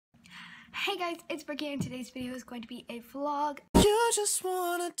Hey guys, it's Brooke and today's video is going to be a vlog. You just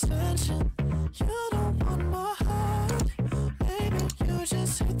want attention, you don't want my heart. Maybe you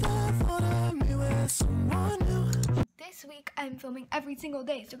just hate the thought of me with someone new. This week I'm filming every single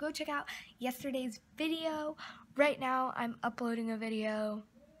day, so go check out yesterday's video. Right now I'm uploading a video.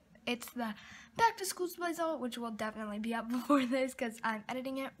 It's the back to school supplies haul, which will definitely be up before this because I'm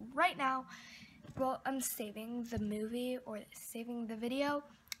editing it right now. Well, I'm saving the movie or saving the video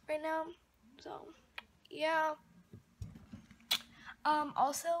right now. So, yeah.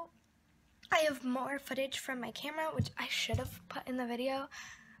 Also, I have more footage from my camera, which I should have put in the video,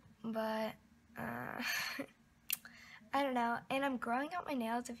 but, I don't know. And I'm growing out my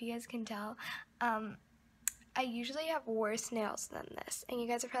nails, if you guys can tell. I usually have worse nails than this, and you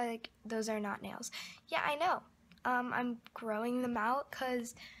guys are probably like, those are not nails. Yeah, I know. I'm growing them out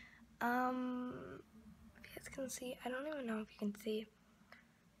because, if you guys can see, I don't even know if you can see.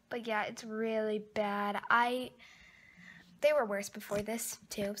 But yeah, it's really bad. They were worse before this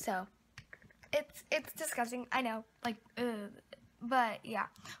too, so it's disgusting. I know, like, ugh. But yeah.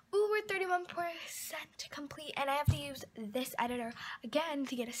 Ooh, we're 31% complete, and I have to use this editor again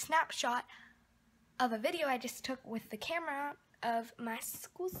to get a snapshot of a video I just took with the camera of my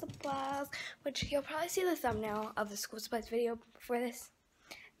school supplies, which you'll probably see the thumbnail of the school supplies video before this.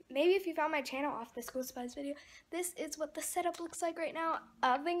 Maybe if you found my channel off the school supplies video, this is what the setup looks like right now.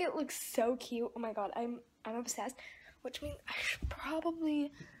 I think it looks so cute. Oh my god, I'm obsessed. Which means I should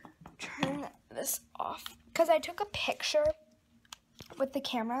probably turn this off because I took a picture with the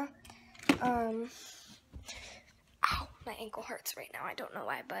camera. Ow, my ankle hurts right now. I don't know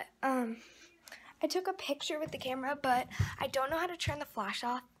why, but I took a picture with the camera, but I don't know how to turn the flash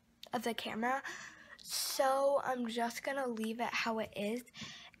off of the camera. So I'm just gonna leave it how it is.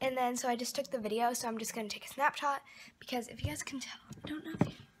 And then, so I just took the video, so I'm just going to take a snapshot, because if you guys can tell, I don't know if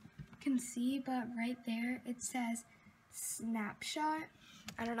you can see, but right there, it says snapshot.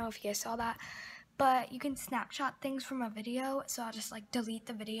 I don't know if you guys saw that, but you can snapshot things from a video, so I'll just, like, delete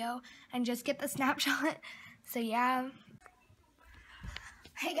the video and just get the snapshot. So, yeah.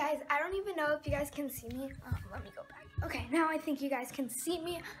 Hey, guys, I don't even know if you guys can see me. Let me go back. Okay, now I think you guys can see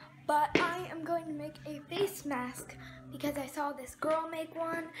me, but I am going to make a face mask because I saw this girl make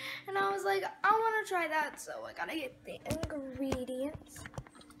one, and I was like, I want to try that, so I gotta get the ingredients.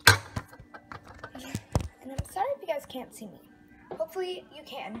 And I'm sorry if you guys can't see me. Hopefully you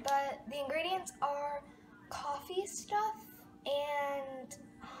can, but the ingredients are coffee stuff and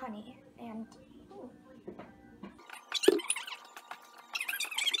honey and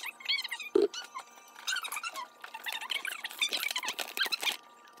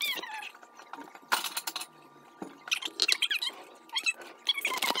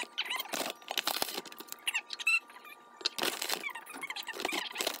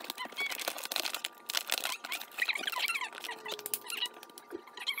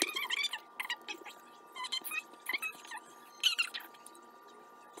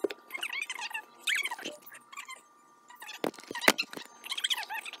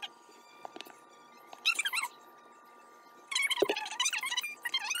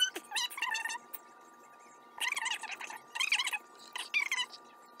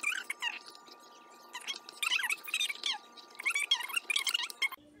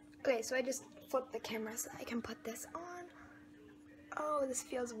okay, so I just flipped the camera so I can put this on. Oh, this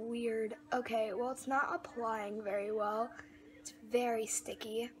feels weird. Okay, well, it's not applying very well. It's very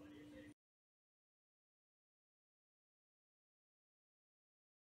sticky.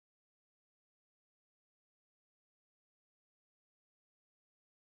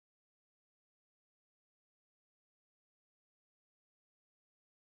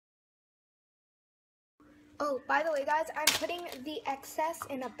 Oh, by the way, guys, I'm putting the excess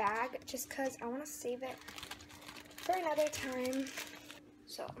in a bag just because I want to save it for another time.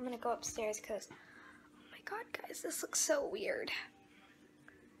 So I'm going to go upstairs because, oh my god, guys, this looks so weird.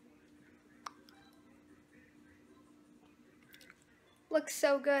 Looks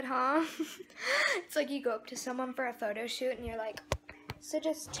so good, huh? It's like you go up to someone for a photo shoot and you're like, so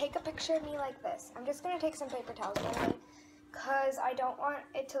just take a picture of me like this. I'm just going to take some paper towels with me because I don't want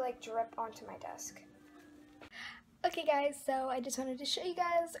it to like drip onto my desk. Okay guys, so I just wanted to show you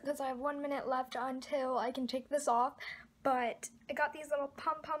guys because I have 1 minute left until I can take this off, but I got these little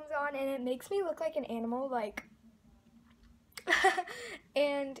pom-poms on and it makes me look like an animal, like,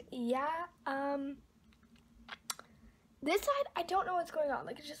 and yeah, this side, I don't know what's going on,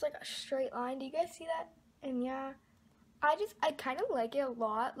 like, it's just like a straight line. Do you guys see that? And yeah, I kind of like it a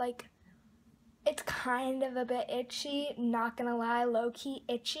lot. Like, it's kind of a bit itchy, not gonna lie, low-key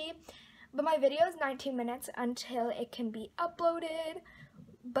itchy. But my video is 19 minutes until it can be uploaded,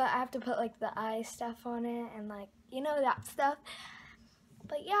 but I have to put like the eye stuff on it and like, you know, that stuff.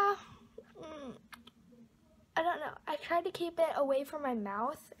 But yeah, I don't know. I tried to keep it away from my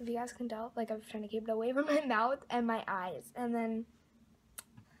mouth, if you guys can tell. Like, I was trying to keep it away from my mouth and my eyes. And then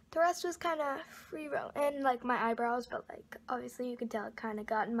the rest was kind of free roam. And, like, my eyebrows, but, like, obviously you can tell it kind of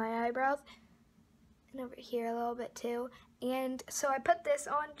got in my eyebrows. And over here a little bit, too. And so I put this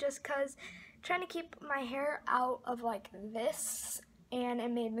on just because trying to keep my hair out of, like, this. And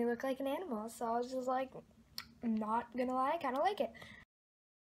it made me look like an animal. So I was just like, not gonna lie, I kind of like it.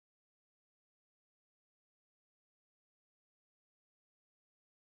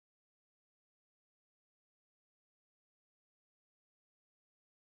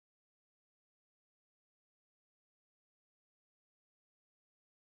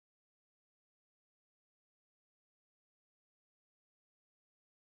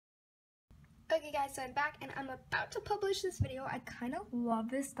 Okay guys, so I'm back and I'm about to publish this video. I kind of love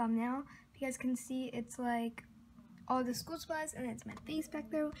this thumbnail. If you guys can see, it's like all the school supplies and it's my face back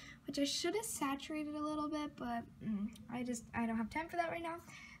there, which I should have saturated a little bit, but I don't have time for that right now.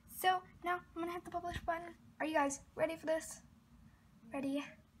 So now I'm gonna hit the publish button. Are you guys ready for this? Ready,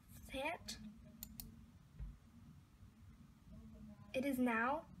 set. It is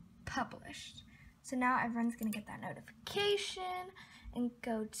now published. So now everyone's gonna get that notification and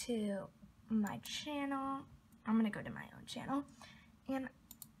go to my channel. I'm gonna go to my own channel and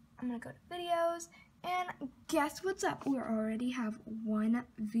I'm gonna go to videos and guess what's up? We already have 1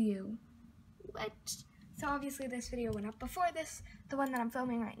 view. What? So obviously this video went up before this, the one that I'm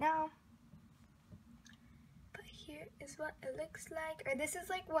filming right now. But here is what it looks like, or this is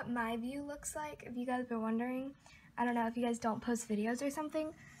like what my view looks like, if you guys were wondering. I don't know if you guys don't post videos or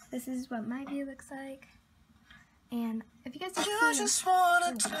something. This is what my view looks like. And if you guys have seen,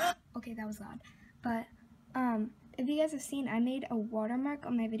 okay, that was loud. But if you guys have seen, I made a watermark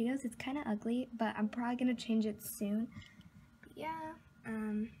on my videos. It's kind of ugly, but I'm probably gonna change it soon. But yeah,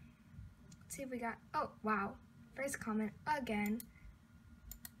 let's see if we got. Oh wow, first comment again.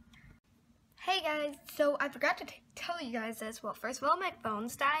 Hey guys, so I forgot to tell you guys this. Well, first of all, my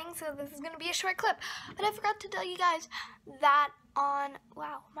phone's dying, so this is gonna be a short clip. But I forgot to tell you guys that on,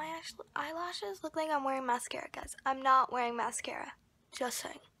 wow, my eyelashes look like I'm wearing mascara, guys. I'm not wearing mascara, just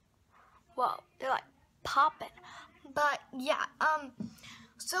saying. Whoa, they're like popping. But yeah,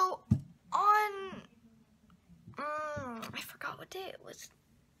 so on, I forgot what day it was.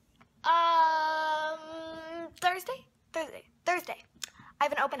 Thursday. I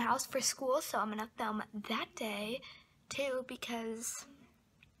have an open house for school, so I'm gonna film that day too, because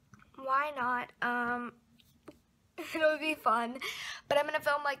why not? It'll be fun. But I'm gonna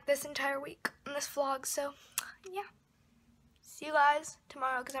film like this entire week in this vlog, so yeah. See you guys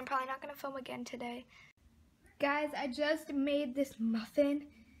tomorrow, because I'm probably not gonna film again today. Guys, I just made this muffin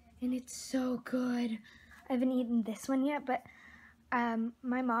and it's so good. I haven't eaten this one yet, but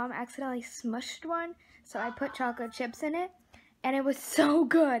my mom accidentally smushed one, so I put chocolate chips in it. And it was so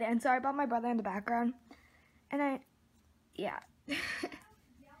good. And sorry about my brother in the background. And yeah.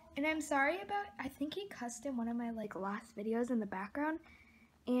 And I'm sorry about, I think he cussed in one of my like last videos in the background.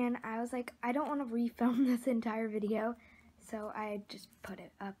 And I was like, I don't want to refilm this entire video. So I just put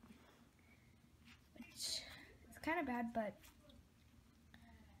it up. Which is kind of bad, but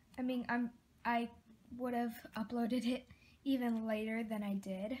I mean, I would have uploaded it even later than I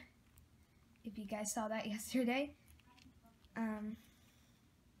did. If you guys saw that yesterday.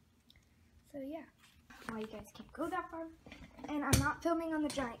 So yeah, well, you guys can't go that far, and I'm not filming on the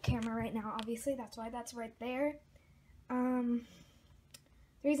giant camera right now, obviously, that's why that's right there. The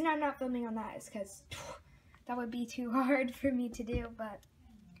reason I'm not filming on that is because that would be too hard for me to do, but,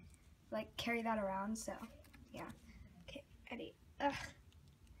 like, carry that around, so, yeah. Okay, ready,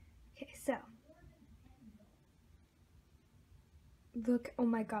 okay, so, look, oh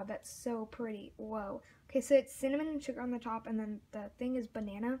my god, that's so pretty, whoa. Okay, so it's cinnamon and sugar on the top, and then the thing is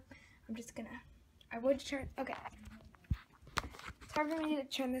banana. I'm just gonna, I would turn, okay. It's hard for me to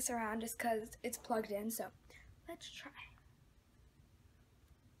turn this around just because it's plugged in, so let's try.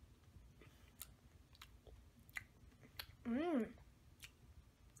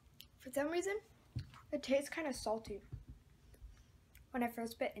 For some reason, it tastes kind of salty. When I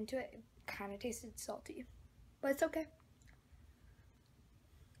first bit into it, it kind of tasted salty, but it's okay.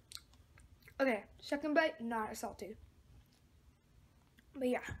 Okay, second bite, not as salty. But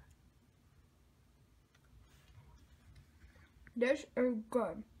yeah. This is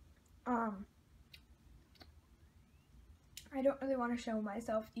good. I don't really want to show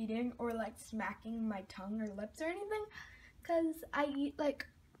myself eating or like smacking my tongue or lips or anything, because I eat like,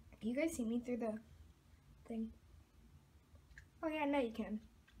 you guys see me through the thing? Oh yeah, no you can.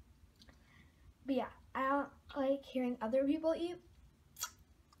 But yeah, I don't like hearing other people eat,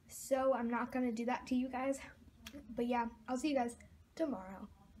 so I'm not gonna do that to you guys. But yeah, I'll see you guys tomorrow.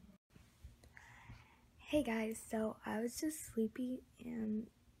 Hey guys, so I was just sleepy and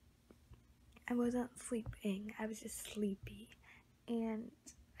I wasn't sleeping, I was just sleepy. And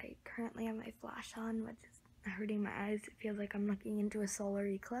I currently have my flash on, which is hurting my eyes. It feels like I'm looking into a solar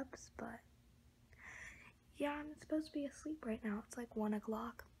eclipse, but yeah, I'm supposed to be asleep right now. It's like 1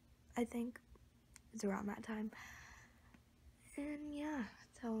 o'clock, I think. It's around that time. And yeah,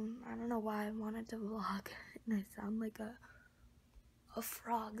 so I don't know why I wanted to vlog and I sound like a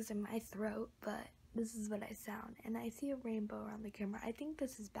frog's in my throat, but this is what I sound. And I see a rainbow around the camera. I think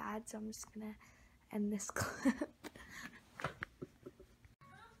this is bad, so I'm just gonna end this clip.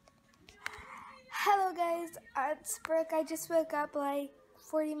 Hello guys, it's Brooke. I just woke up like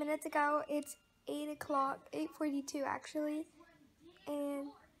 40 minutes ago. It's 8 o'clock, 8:42 actually.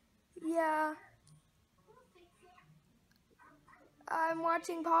 And yeah, I'm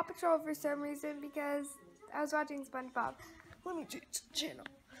watching Paw Patrol for some reason because I was watching SpongeBob. Let me change the channel.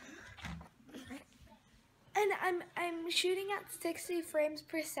 And I'm shooting at 60 frames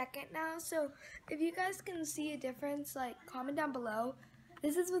per second now, so if you guys can see a difference, like comment down below.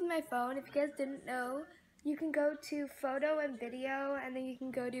 This is with my phone. If you guys didn't know, you can go to photo and video, and then you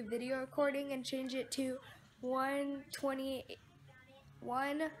can go to video recording and change it to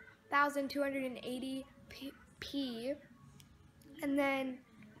 1280p, and then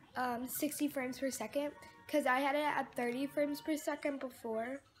 60 frames per second, because I had it at 30 frames per second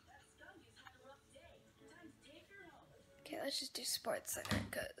before. Okay, let's just do Sports Center,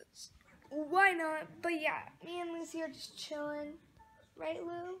 because why not? But yeah, me and Lucy are just chilling. Right,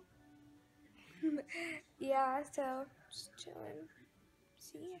 Lou? Yeah, so just chilling.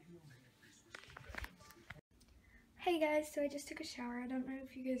 See ya. Hey guys, so I just took a shower. I don't know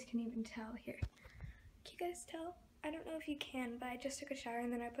if you guys can even tell here. Can you guys tell? I don't know if you can, but I just took a shower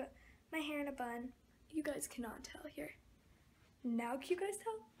and then I put my hair in a bun. You guys cannot tell here. Now can you guys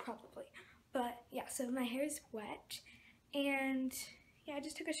tell? Probably. But yeah, so my hair is wet. And yeah, I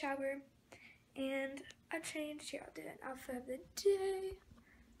just took a shower and I changed. Yeah, I'll do an outfit of the day.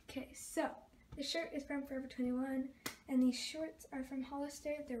 Okay, so the shirt is from Forever 21 and these shorts are from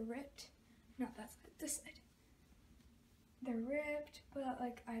Hollister. They're ripped. No, that's this side. They're ripped, but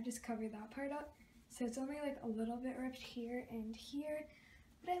like I just covered that part up. So it's only like a little bit ripped here and here.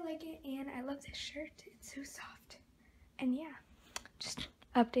 But I like it and I love this shirt. It's so soft. And yeah, just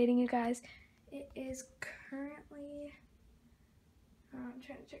updating you guys. It is currently, I'm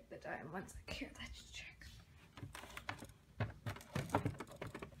trying to check the time. 1 second here, let's check.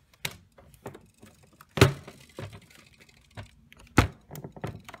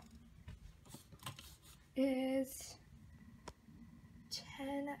 Is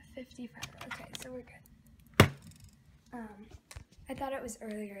 10:55. Okay, so we're good. I thought it was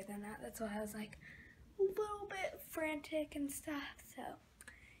earlier than that. That's why I was like a little bit frantic and stuff. So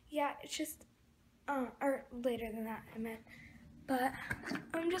yeah, it's just or later than that I meant. But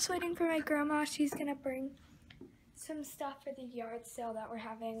I'm just waiting for my grandma. She's gonna bring some stuff for the yard sale that we're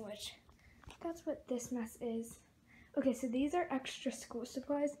having, which that's what this mess is. Okay, so these are extra school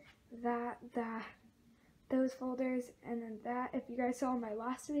supplies. Those folders, and then that. If you guys saw my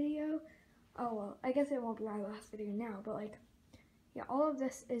last video, oh well, I guess it won't be my last video now, but like, yeah, all of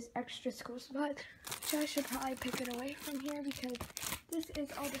this is extra school supplies. So I should probably pick it away from here because this is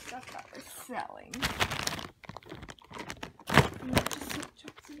all the stuff that we're selling.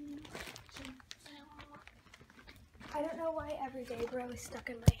 I don't know why everyday bro is stuck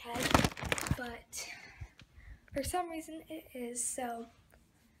in my head, but for some reason it is, so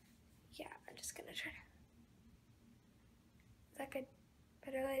yeah, I'm just gonna try to. Is that good?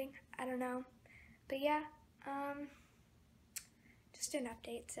 Better lighting? I don't know. But yeah, just an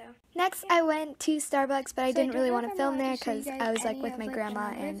update, so. Next, I went to Starbucks, but I didn't really want to film there because I was like with my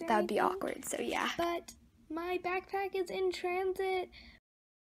grandma and that would be awkward, so yeah. But my backpack is in transit.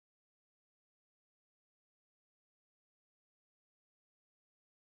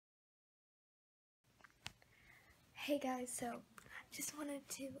 Hey guys, so just wanted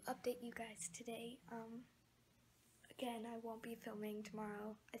to update you guys today. Again, I won't be filming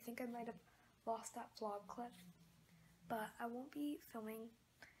tomorrow. I think I might have lost that vlog clip, but I won't be filming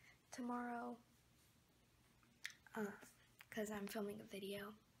tomorrow because I'm filming a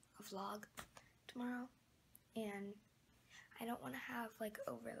video, a vlog tomorrow, and I don't want to have like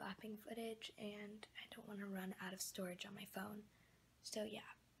overlapping footage, and I don't want to run out of storage on my phone. So yeah,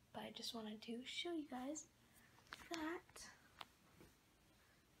 but I just wanted to show you guys that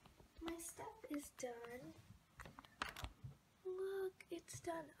my stuff is done. look, it's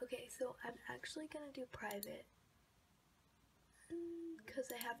done. Okay, so I'm actually gonna do private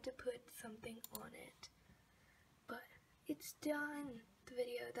because I have to put something on it. But it's done. The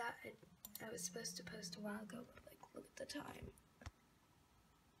video that I was supposed to post a while ago, but like, look at the time.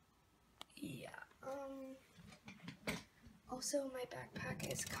 Yeah. Also, my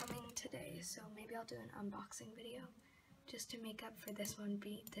backpack is coming today, so maybe I'll do an unboxing video just to make up for this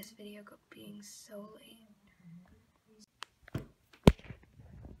video being so late.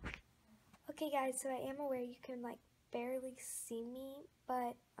 Okay guys, so I am aware you can like barely see me,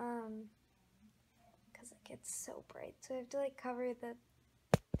 but because like it's so bright, so I have to like cover the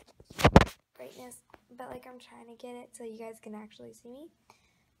brightness, but like I'm trying to get it so you guys can actually see me.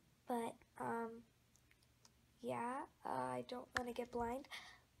 But yeah, I don't want to get blind,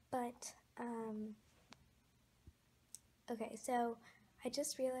 but okay, so I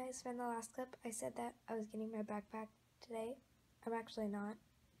just realized from the last clip I said that I was getting my backpack today. I'm actually not.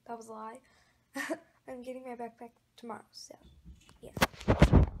 That was a lie. I'm getting my backpack tomorrow, so yeah.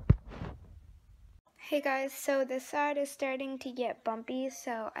 Hey guys, so this side is starting to get bumpy,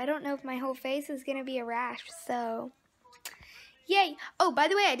 so I don't know if my whole face is gonna be a rash, so yay! Oh, by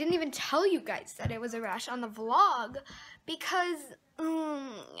the way, I didn't even tell you guys that it was a rash on the vlog because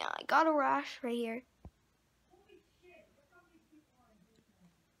yeah, I got a rash right here.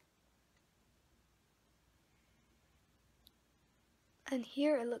 And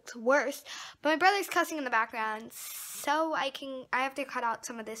here it looks worse, but my brother's cussing in the background, so I have to cut out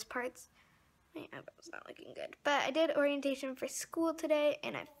some of this parts. My eyebrow's not looking good, but I did orientation for school today,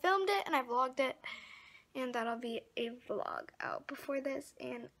 and I filmed it, and I vlogged it, and that'll be a vlog out before this.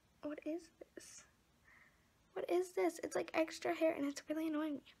 And what is this? What is this? It's like extra hair, and it's really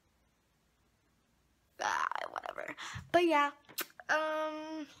annoying me. Whatever. But yeah,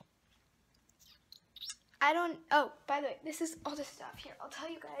 oh, by the way, this is all the stuff here. I'll tell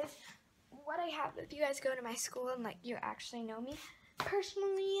you guys what I have. If you guys go to my school and like you actually know me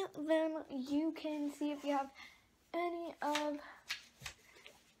personally, then you can see if you have any of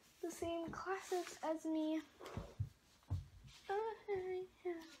the same classes as me.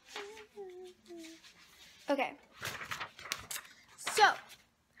 Okay, so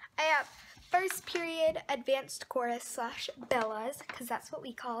I have first period advanced chorus / Bellas, because that's what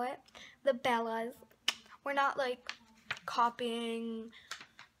we call it, the Bellas. We're not like copying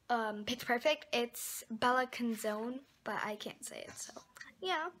Pitch Perfect. It's Bella Canzone, but I can't say it, so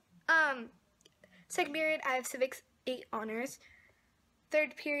yeah. Second period I have Civics 8 honors.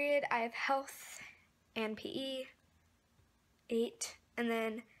 Third period I have Health and PE 8, and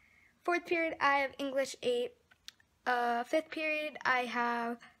then fourth period I have English 8. Fifth period I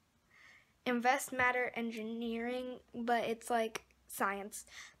have Invest Matter Engineering, but it's like science.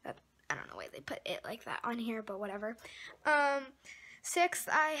 I don't know why they put it like that on here, but whatever. Sixth,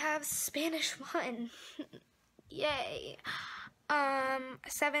 I have Spanish 1. Yay.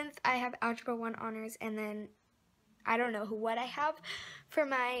 Seventh, I have Algebra 1 honors, and then I don't know what I have for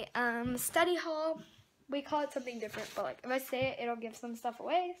my study hall. We call it something different, but like if I say it, it'll give some stuff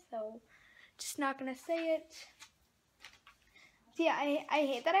away, so just not gonna say it. Yeah, I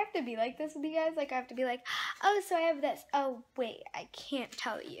hate that I have to be like this with you guys. Like I have to be like, oh, so I have this. Oh, wait, I can't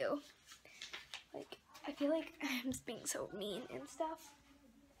tell you. Like, I feel like I'm just being so mean and stuff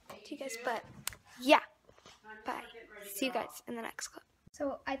to you guys, but yeah. Bye. See you guys in the next clip.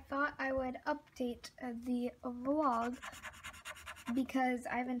 So I thought I would update the vlog because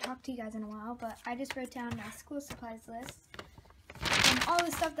I haven't talked to you guys in a while, but I just wrote down my school supplies list and all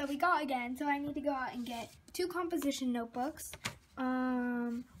the stuff that we got again. So I need to go out and get 2 composition notebooks,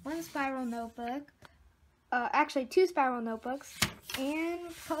 1 spiral notebook, actually 2 spiral notebooks, and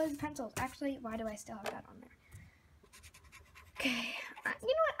colored pencils. Actually, why do I still have that on there? Okay, you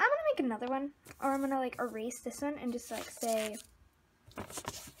know what? I'm gonna make another one, or I'm gonna like erase this one and just like say,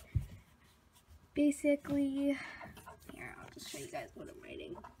 basically, here, I'll just show you guys what I'm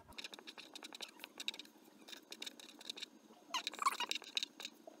writing.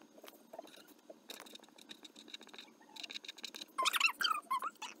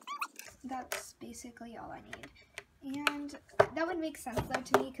 That's basically all I need. And that would make sense though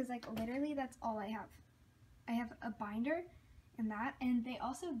to me because like literally that's all I have. I have a binder and that, and they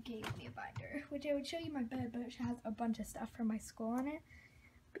also gave me a binder, which I would show you my bed, but it has a bunch of stuff from my school on it.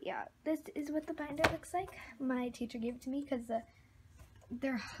 But yeah, this is what the binder looks like. My teacher gave it to me because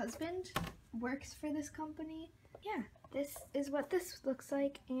their husband works for this company. Yeah, this is what this looks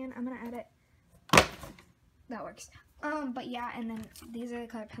like, and I'm gonna add it. That works. But yeah, and then these are the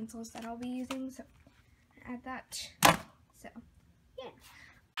colored pencils that I'll be using, so add that. So yeah.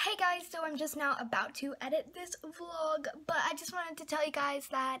 Hey guys, so I'm just now about to edit this vlog, but I just wanted to tell you guys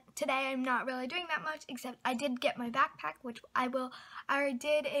that today I'm not really doing that much, except I did get my backpack, which I already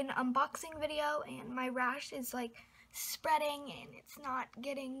did an unboxing video, and my rash is like spreading and it's not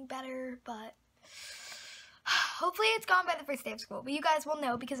getting better, but hopefully it's gone by the first day of school. But you guys will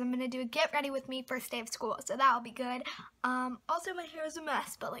know because I'm going to do a get ready with me first day of school, so that'll be good. Also my hair is a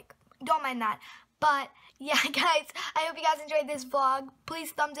mess, but like, don't mind that. But yeah, guys, I hope you guys enjoyed this vlog. Please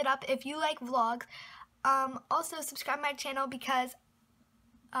thumbs it up if you like vlogs. Also, subscribe to my channel because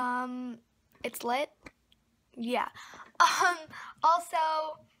it's lit. Yeah. Also,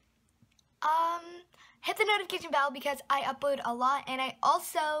 hit the notification bell because I upload a lot, and I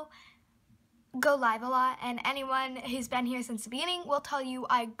also go live a lot. And anyone who's been here since the beginning will tell you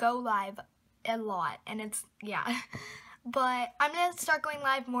I go live a lot, and it's, yeah. But I'm going to start going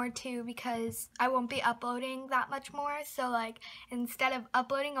live more too because I won't be uploading that much more. So like instead of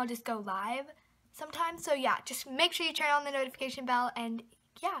uploading, I'll just go live sometimes. So yeah, just make sure you turn on the notification bell. And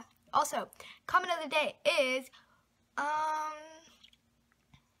yeah, also comment of the day is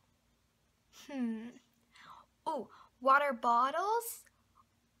water bottles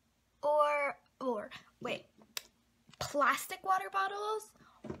or wait, plastic water bottles,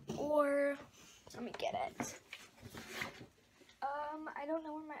 or let me get it. I don't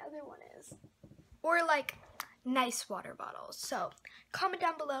know where my other one is. Or like nice water bottles. So comment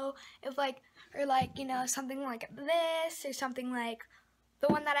down below if you know, something like this or something like the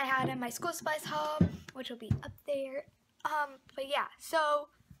one that I had in my school supplies haul, which will be up there. But yeah, so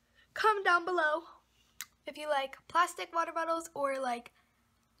comment down below if you like plastic water bottles or like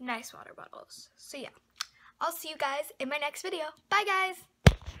nice water bottles. So yeah, I'll see you guys in my next video. Bye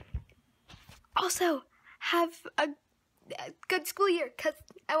guys! Also, have a good school year because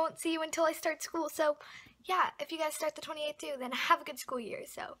I won't see you until I start school. So yeah, if you guys start the 28th too, then have a good school year.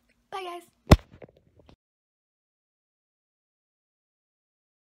 So bye guys.